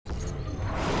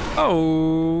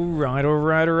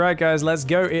Alright, guys, let's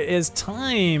go. It is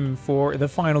time for the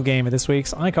final game of this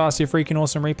week's iCast Your Freaking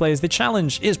Awesome Replays. The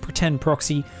challenge is Pretend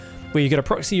Proxy, where you gotta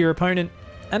proxy your opponent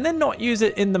and then not use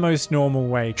it in the most normal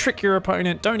way. Trick your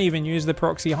opponent, don't even use the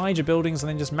proxy, hide your buildings and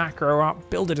then just macro up,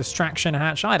 build a distraction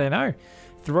hatch, I don't know.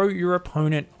 Throw your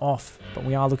opponent off. But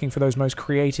we are looking for those most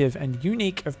creative and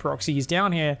unique of proxies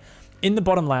down here in the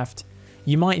bottom left.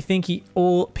 You might think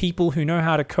all people who know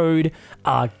how to code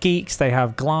are geeks. They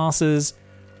have glasses.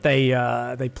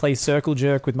 They play Circle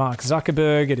Jerk with Mark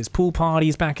Zuckerberg at his pool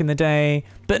parties back in the day.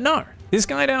 But no, this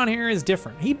guy down here is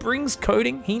different. He brings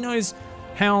coding. He knows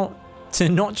how to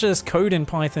not just code in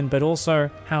Python, but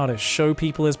also how to show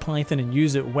people his Python and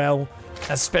use it well,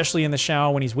 especially in the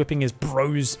shower when he's whipping his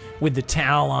bros with the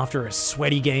towel after a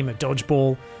sweaty game of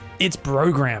dodgeball. It's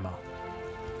Brogrammer.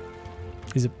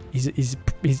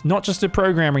 He's not just a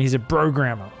programmer, he's a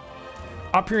brogrammer.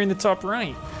 Up here in the top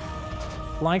right,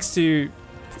 likes to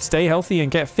stay healthy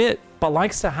and get fit, but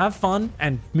likes to have fun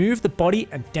and move the body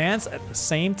and dance at the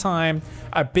same time.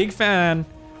 A big fan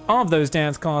of those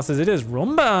dance classes. It is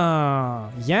Roomba.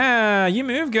 Yeah, you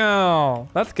move, girl.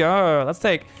 Let's go. Let's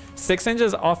take 6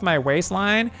 inches off my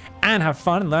waistline and have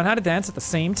fun and learn how to dance at the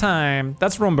same time.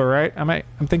 That's Roomba, right?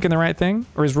 I'm thinking the right thing?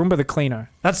 Or is Roomba the cleaner?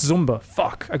 That's Zumba.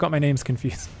 Fuck, I got my names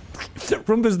confused.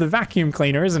 Roomba's the vacuum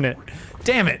cleaner, isn't it?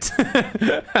 Damn it.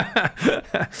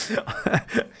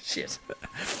 Shit.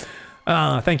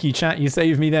 Thank you, chat. You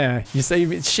saved me there. You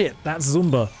saved me. Shit, that's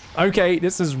Zumba. Okay,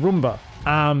 this is Roomba.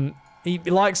 He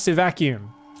likes to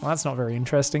vacuum. Well, that's not very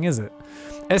interesting, is it?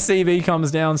 SCV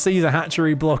comes down, sees a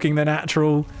hatchery blocking the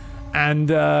natural, and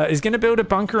is going to build a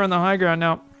bunker on the high ground.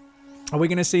 Now, are we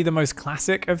going to see the most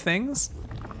classic of things?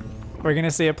 We're going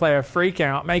to see a player freak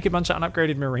out, make a bunch of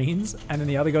unupgraded marines, and then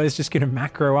the other guy's just going to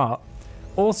macro up.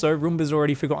 Also, Roomba's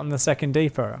already forgotten the second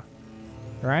depot,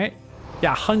 right?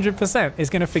 Yeah, 100%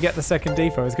 is going to forget the second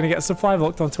depot. He's going to get supply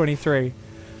blocked on 23.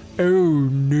 Oh,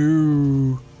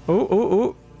 no.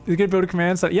 Oh. He's going to build a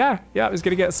command center. Yeah, he's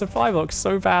going to get supply blocked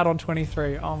so bad on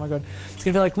 23. Oh my god. He's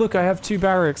going to be like, look, I have 2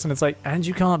 barracks. And it's like, and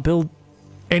you can't build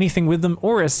anything with them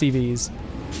or SCVs.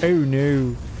 Oh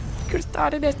no. Could have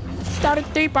started it. Started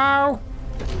depot.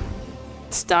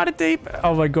 Started depot.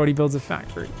 Oh my god, he builds a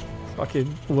factory.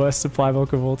 Fucking worst supply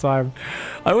block of all time.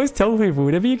 I always tell people,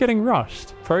 whenever you're getting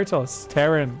rushed, Protoss,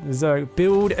 Terran, ZERG,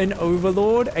 build an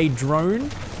overlord, a drone,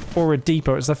 or a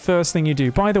depot. It's the first thing you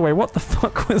do. By the way, what the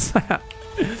fuck was that?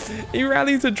 He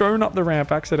rallies a drone up the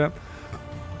ramp,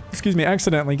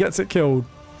 accidentally, gets it killed.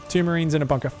 2 marines in a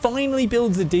bunker. Finally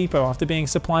builds a depot after being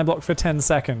supply blocked for 10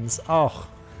 seconds. Oh,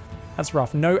 that's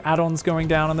rough. No add-ons going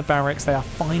down on the barracks. They are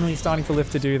finally starting to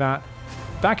live to do that.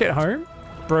 Back at home,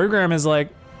 Program is like,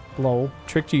 lol,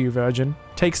 tricked you, virgin.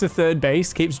 Takes the 3rd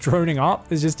base, keeps droning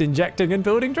up, is just injecting and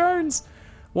building drones.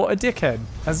 What a dickhead.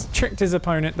 Has tricked his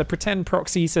opponent. The pretend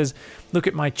proxy says, look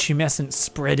at my tumescent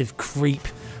spread of creep.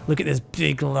 Look at this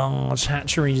big, large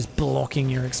hatchery just blocking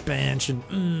your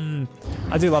expansion.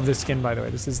 I do love this skin, by the way.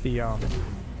 This is the,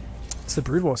 it's the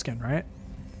Brood War skin, right?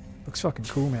 Looks fucking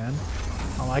cool, man.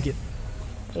 I like it.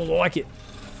 I like it.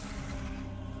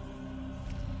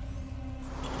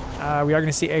 We are going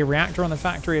to see a reactor on the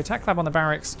factory, a tech lab on the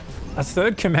barracks, a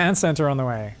 3rd command center on the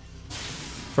way.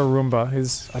 For Roomba,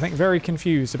 who's, I think, very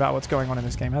confused about what's going on in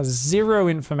this game. Has 0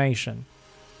 information.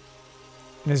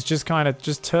 And is just kind of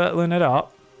just turtling it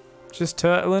up. Just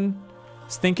turtling.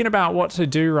 He's thinking about what to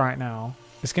do right now.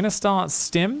 It's going to start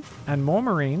stim and more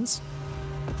marines.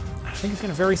 I think he's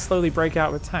going to very slowly break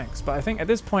out with tanks. But I think at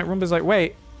this point, Roomba's like,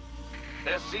 wait.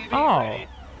 Oh.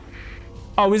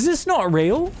 Oh, is this not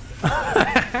real?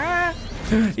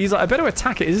 He's like, I better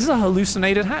attack it. Is this a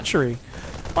hallucinated hatchery?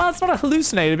 Well, it's not a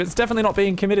hallucinated, but it's definitely not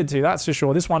being committed to, that's for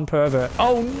sure. This one pervert.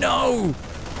 Oh no!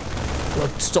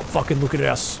 Look, stop fucking looking at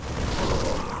us.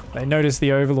 They notice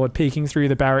the Overlord peeking through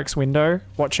the barracks window,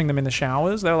 watching them in the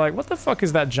showers. They're like, what the fuck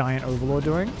is that giant Overlord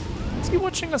doing? Is he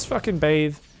watching us fucking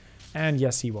bathe? And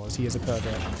yes, he was. He is a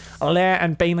pervert. A lair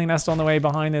and baneling nest on the way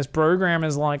behind this. Program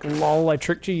is like, lol, I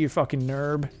tricked you, you fucking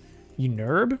nerd. You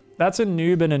nerd? That's a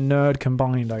noob and a nerd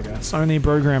combined, I guess. Only a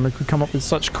programmer could come up with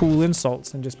such cool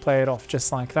insults and just play it off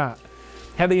just like that.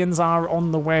 Hellions are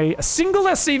on the way. A single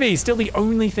SCV, still the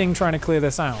only thing trying to clear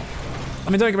this out.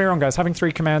 I mean, don't get me wrong, guys. Having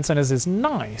 3 command centers is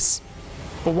nice.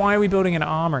 But why are we building an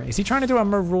armory? Is he trying to do a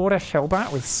Marauder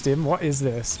Hellbat with Stim? What is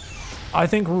this? I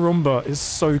think Roomba is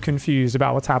so confused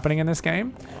about what's happening in this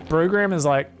game. Program is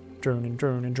like,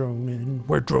 droning.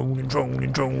 We're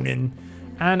droning.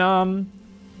 And,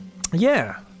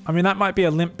 yeah. I mean, that might be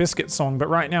a Limp Bizkit song, but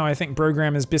right now I think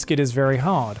Programmer's Biscuit is very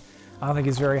hard. I don't think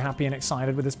he's very happy and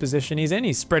excited with this position he's in.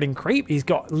 He's spreading creep. He's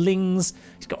got lings.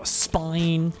 He's got a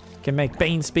spine. Can make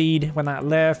Bane speed when that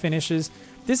lair finishes.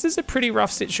 This is a pretty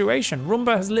rough situation.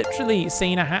 Roomba has literally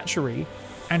seen a hatchery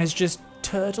and has just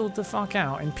turtled the fuck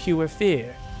out in pure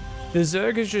fear. The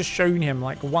ZERG has just shown him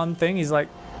like one thing. He's like,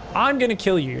 I'm gonna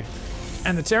kill you.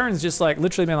 And the Terran's just like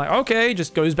literally been like, okay,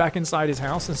 just goes back inside his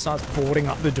house and starts boarding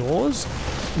up the doors.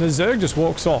 And the ZERG just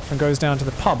walks off and goes down to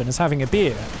the pub and is having a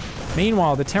beer.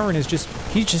 Meanwhile, the Terran is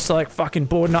he's just like fucking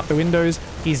boarding up the windows.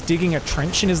 He's digging a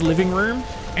trench in his living room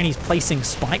and he's placing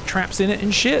spike traps in it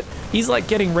and shit. He's like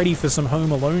getting ready for some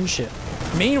Home Alone shit.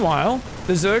 Meanwhile,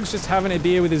 the ZERG's just having a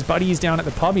beer with his buddies down at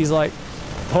the pub. He's like,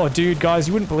 oh dude, guys,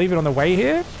 you wouldn't believe it on the way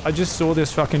here. I just saw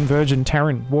this fucking virgin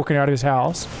Terran walking out of his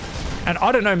house. And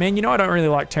I don't know, man, you know I don't really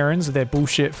like Terrans with their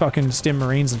bullshit fucking stim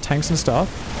marines and tanks and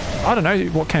stuff. I don't know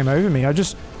what came over me. I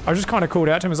just kind of called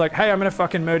out to him. I was like, hey, I'm gonna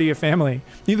fucking murder your family.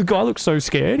 The guy looked so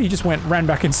scared. He just ran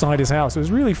back inside his house. It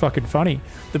was really fucking funny.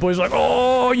 The boy's like,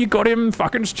 oh, you got him,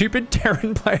 fucking stupid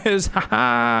Terran players.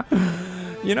 Haha.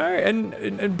 You know,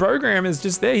 and Program is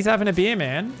just there. He's having a beer,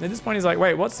 man. At this point, he's like,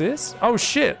 wait, what's this? Oh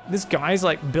shit, this guy's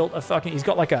like built a fucking, he's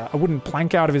got like a wooden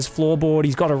plank out of his floorboard.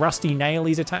 He's got a rusty nail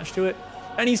he's attached to it.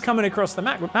 And he's coming across the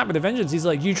map with a vengeance. He's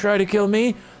like, you try to kill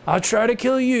me, I'll try to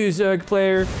kill you, Zerg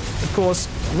player. Of course,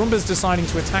 Roomba's deciding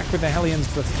to attack with the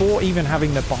Hellions before even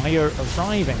having the bio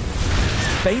arriving.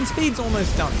 Bane speed's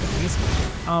almost done, guys.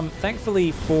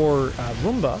 Thankfully for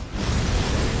Roomba,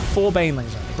 4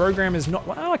 Banelings. Program is not,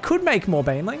 well, I could make more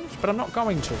Banelings, but I'm not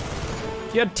going to.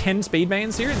 If you had 10 speed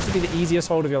Banes here, this would be the easiest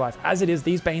hold of your life. As it is,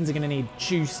 these Banes are gonna need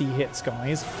juicy hits,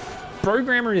 guys.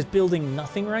 Programmer is building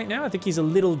nothing right now. I think he's a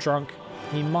little drunk.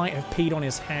 He might have peed on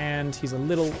his hand. He's a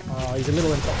little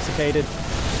intoxicated.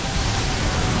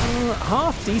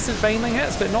 Half decent Baneling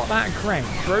hits, but not that great.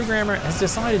 Programmer has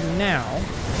decided now,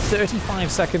 35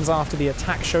 seconds after the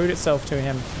attack showed itself to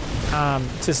him,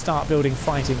 to start building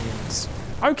fighting units.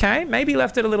 Okay, maybe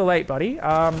left it a little late, buddy.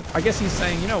 I guess he's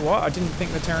saying, you know what? I didn't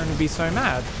think the Terran would be so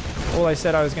mad. All I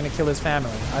said I was going to kill his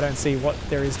family. I don't see what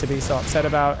there is to be so upset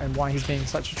about and why he's being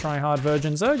such a try-hard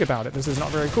virgin Zerg about it. This is not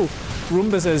very cool.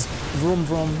 Roomba says, vroom,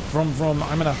 vroom, vroom, vroom.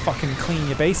 I'm going to fucking clean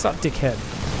your base up, dickhead.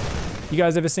 You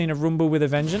guys ever seen a Roomba with a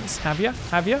vengeance? Have you?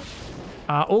 Have you?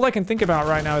 All I can think about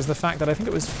right now is the fact that I think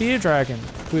it was Fear Dragon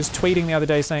who was tweeting the other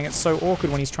day saying it's so awkward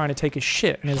when he's trying to take a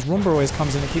shit and his Roomba always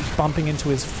comes in and keeps bumping into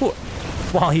his foot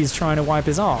while he's trying to wipe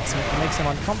his ass, and it makes him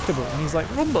uncomfortable. And he's like,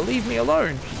 Roomba, leave me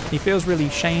alone. He feels really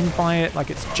shamed by it, like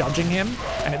it's judging him,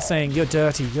 and it's saying, you're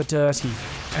dirty,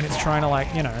 and it's trying to,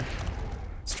 like, you know,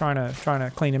 it's trying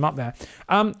to clean him up there.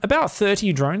 About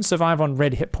 30 drones survive on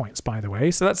red hit points, by the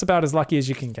way, so that's about as lucky as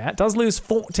you can get. Does lose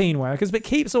 14 workers, but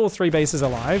keeps all 3 bases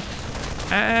alive.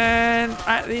 And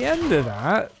at the end of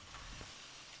that,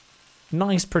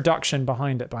 nice production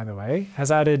behind it, by the way,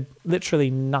 has added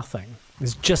literally nothing.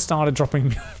 It's just started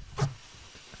dropping.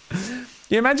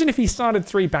 You imagine if he started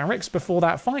 3 barracks before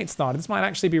that fight started. This might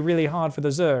actually be really hard for the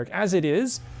Zerg. As it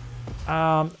is,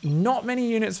 not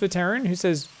many units for Terran, who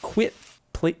says quit.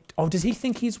 Oh, does he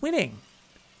think he's winning?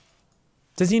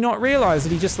 Does he not realize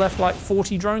that he just left like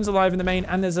 40 drones alive in the main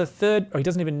and there's a third? Oh, he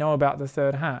doesn't even know about the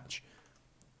 3rd hatch.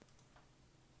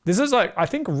 This is like, I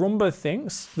think Roomba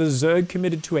thinks the Zerg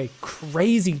committed to a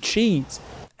crazy cheese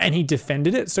and he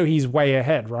defended it, so he's way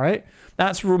ahead, right?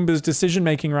 That's Roomba's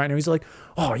decision-making right now. He's like,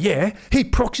 oh yeah, he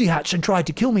proxy hatched and tried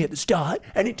to kill me at the start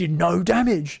and it did no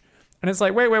damage. And it's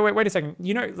like, wait a second.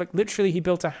 You know, like literally he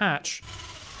built a hatch,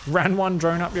 ran 1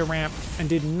 drone up your ramp and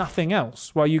did nothing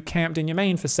else while you camped in your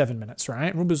main for 7 minutes,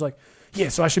 right? And Roomba's like, yeah,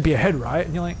 so I should be ahead, right?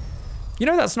 And you're like, you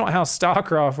know, that's not how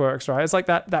StarCraft works, right? It's like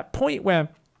that point where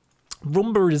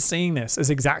Roomba is seeing this as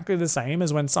exactly the same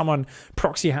as when someone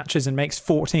proxy hatches and makes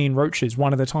 14 roaches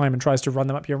one at a time and tries to run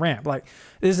them up your ramp. Like,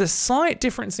 there's a slight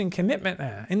difference in commitment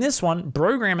there. In this one,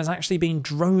 Program has actually been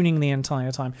droning the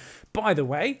entire time. By the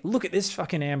way, look at this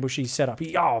fucking ambush he's set up.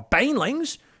 Oh,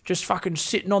 Banelings just fucking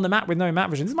sitting on the map with no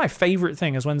map vision. This is my favorite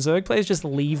thing, is when Zerg players just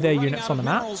leave their units on the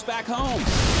map. Back home.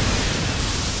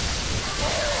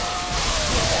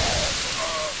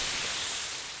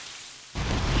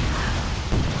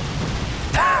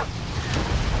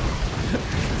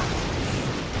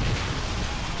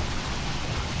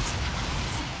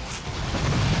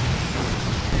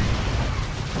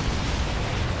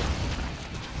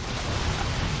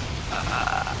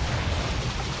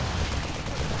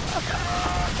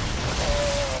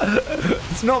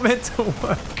 It's not meant to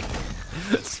work.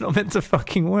 It's not meant to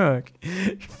fucking work.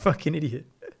 You fucking idiot.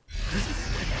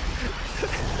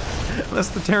 Unless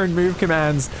the Terran move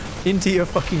commands into your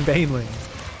fucking Banelings.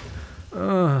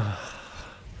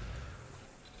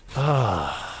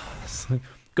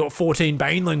 Got 14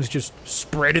 banelings just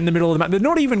spread in the middle of the map. They're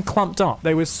not even clumped up.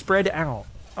 They were spread out.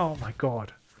 Oh my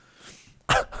god.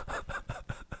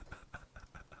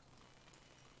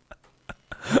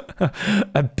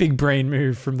 A big brain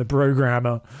move from the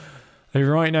programmer, who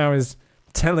right now is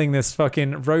telling this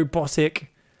fucking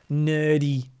robotic,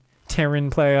 nerdy Terran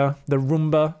player, the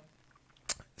Roomba,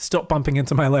 stop bumping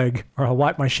into my leg or I'll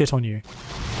wipe my shit on you.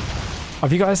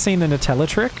 Have you guys seen the Nutella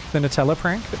trick, the Nutella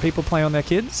prank that people play on their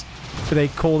kids? Where they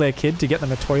call their kid to get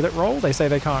them a toilet roll, they say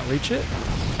they can't reach it,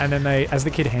 and then they, as the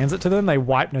kid hands it to them, they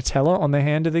wipe Nutella on the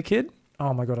hand of the kid.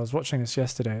 Oh my god, I was watching this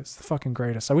yesterday. It's the fucking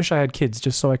greatest. I wish I had kids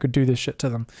just so I could do this shit to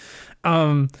them.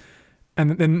 And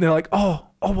then they're like, oh,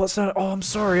 what's that? Oh, I'm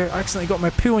sorry, I accidentally got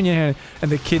my poo in your hand. And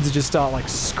the kids just start like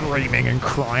screaming and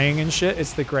crying and shit.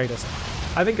 It's the greatest.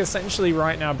 I think essentially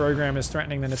right now, Brogram is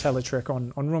threatening the Nutella trick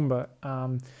on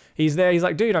Roomba. He's there, he's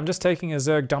like, dude, I'm just taking a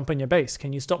ZERG dump in your base.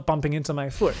 Can you stop bumping into my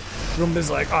foot? Roomba's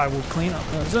like, I will clean up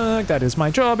the ZERG. That is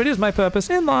my job. It is my purpose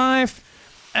in life.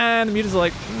 And the muters are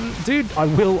like, dude, I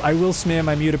will smear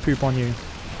my muter poop on you.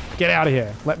 Get out of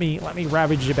here. Let me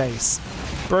ravage your base.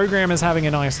 Program is having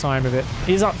a nice time of it.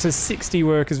 He's up to 60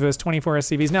 workers versus 24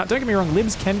 SCVs. Now, don't get me wrong,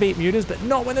 libs can beat muters, but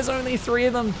not when there's only 3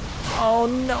 of them. Oh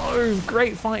no,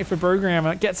 great fight for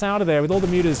Programmer. Gets out of there with all the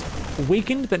muters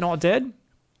weakened but not dead.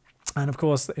 And of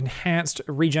course, enhanced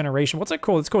regeneration. What's it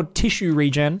called? It's called tissue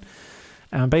regen.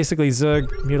 Basically, ZERG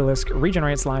Mutalisk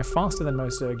regenerates life faster than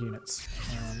most ZERG units.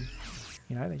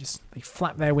 You know, they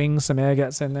flap their wings, some air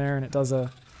gets in there, and it does a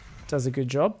good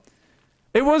job.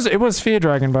 It was Fear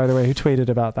Dragon, by the way, who tweeted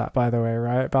about that, by the way,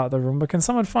 right? About the Roomba. Can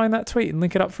someone find that tweet and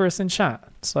link it up for us in chat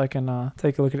so I can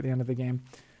take a look at it at the end of the game?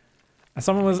 I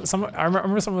remember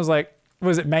someone was like,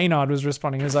 was it Maynard was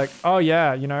responding? He was like, oh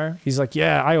yeah, you know, he's like,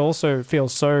 yeah, I also feel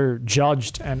so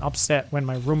judged and upset when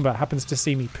my Roomba happens to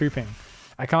see me pooping.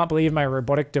 I can't believe my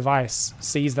robotic device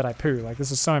sees that I poo. Like,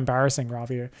 this is so embarrassing,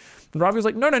 Ravio. And Ravio's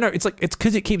like, no, it's like, it's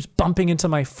because it keeps bumping into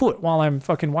my foot while I'm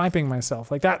fucking wiping myself.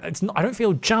 Like that, it's not, I don't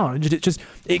feel judged.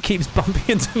 It keeps bumping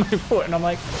into my foot. And I'm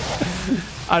like,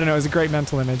 I don't know, it's a great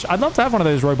mental image. I'd love to have one of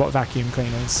those robot vacuum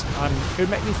cleaners. It would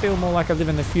make me feel more like I live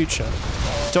in the future.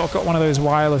 Doc got one of those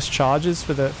wireless chargers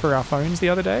for our phones the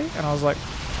other day. And I was like,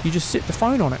 you just sit the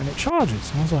phone on it and it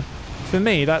charges. And I was like, for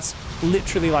me, that's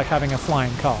literally like having a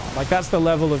flying car. Like, that's the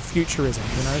level of futurism,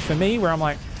 you know? For me, where I'm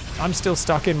like, I'm still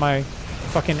stuck in my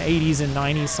fucking 80s and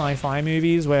 90s sci-fi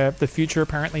movies where the future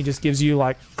apparently just gives you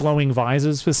like glowing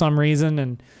visors for some reason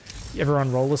and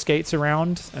everyone roller skates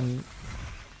around and,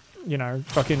 you know,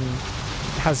 fucking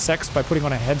has sex by putting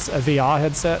on a VR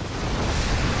headset.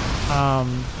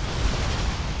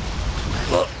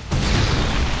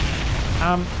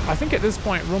 I think at this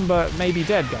point Roomba may be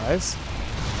dead, guys.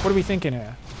 What are we thinking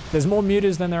here? There's more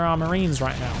muters than there are Marines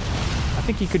right now. I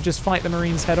think he could just fight the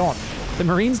Marines head on. The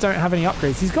Marines don't have any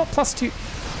upgrades. He's got +2.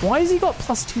 Why has he got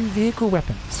 +2 vehicle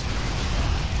weapons?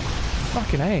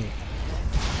 Fucking A.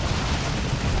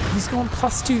 He's gone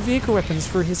 +2 vehicle weapons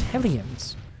for his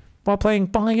Hellions while playing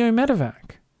Bio Medevac.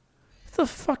 What the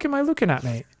fuck am I looking at,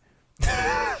 mate?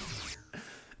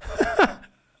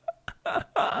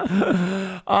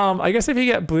 I guess if you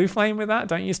get Blue Flame with that,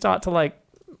 don't you start to like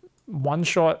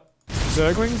one-shot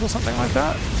Zerglings or something like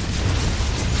that?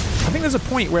 I think there's a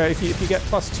point where if you get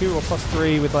 +2 or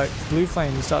 +3 with like Blue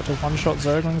Flame, you start to one-shot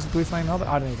Zerglings with Blue Flame. I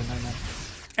don't even know, man.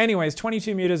 Anyways,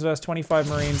 22 muters versus 25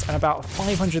 Marines, and about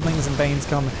 500 Lings and Banes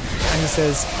come, and he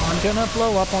says, I'm gonna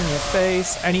blow up on your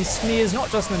face. And he smears not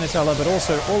just the Nutella, but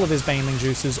also all of his Baneling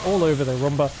juices all over the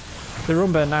Roomba. The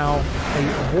Roomba now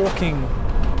a walking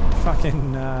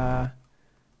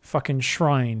fucking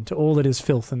shrine to all that is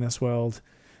filth in this world.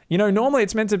 You know, normally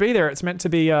it's meant to be there. It's meant to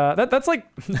be, that's like,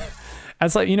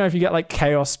 that's like, you know, if you get like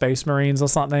Chaos Space Marines or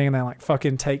something and they like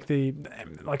fucking take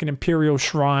like an Imperial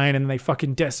shrine and they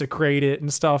fucking desecrate it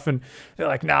and stuff. And they're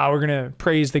like, nah, we're going to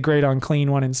praise the Great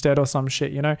Unclean One instead or some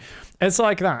shit, you know? It's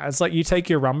like that. It's like you take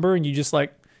your Roomba and you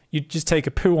just take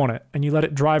a poo on it and you let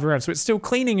it drive around. So it's still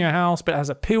cleaning your house, but it has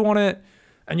a poo on it.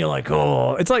 And you're like,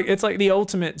 oh, it's like the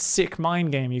ultimate sick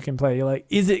mind game you can play. You're like,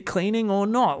 is it cleaning or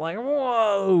not? Like,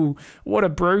 whoa, what a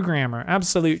programmer.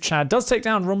 Absolute Chad. Does take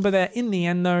down Roomba there in the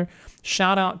end, though.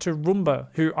 Shout out to Roomba,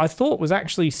 who I thought was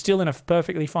actually still in a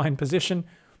perfectly fine position,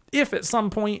 if at some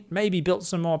point maybe built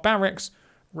some more barracks,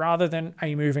 rather than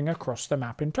moving across the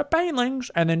map into Banelings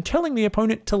and then telling the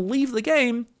opponent to leave the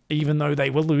game, even though they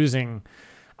were losing.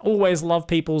 Always love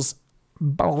people's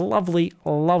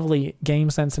lovely game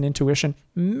sense and intuition.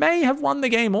 May have won the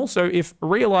game also if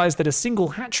realized that a single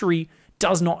hatchery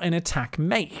does not an attack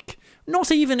make.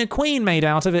 Not even a queen made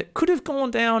out of it. Could have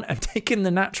gone down and taken the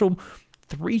natural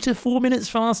 3 to 4 minutes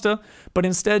faster, but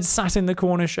instead sat in the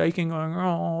corner shaking, going,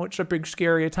 oh, it's a big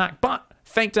scary attack. But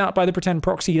faked out by the pretend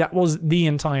proxy. That was the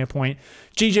entire point.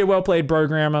 GG, well played,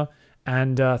 Programmer.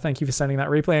 And thank you for sending that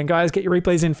replay. And guys, get your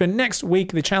replays in for next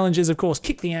week. The challenge is, of course,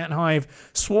 kick the Ant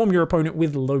Hive, swarm your opponent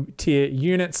with low-tier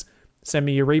units. Send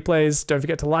me your replays. Don't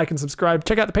forget to like and subscribe.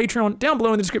 Check out the Patreon down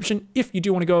below in the description if you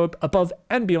do want to go above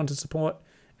and beyond to support.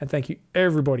 And thank you,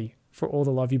 everybody, for all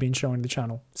the love you've been showing the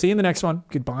channel. See you in the next one.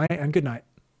 Goodbye and good night.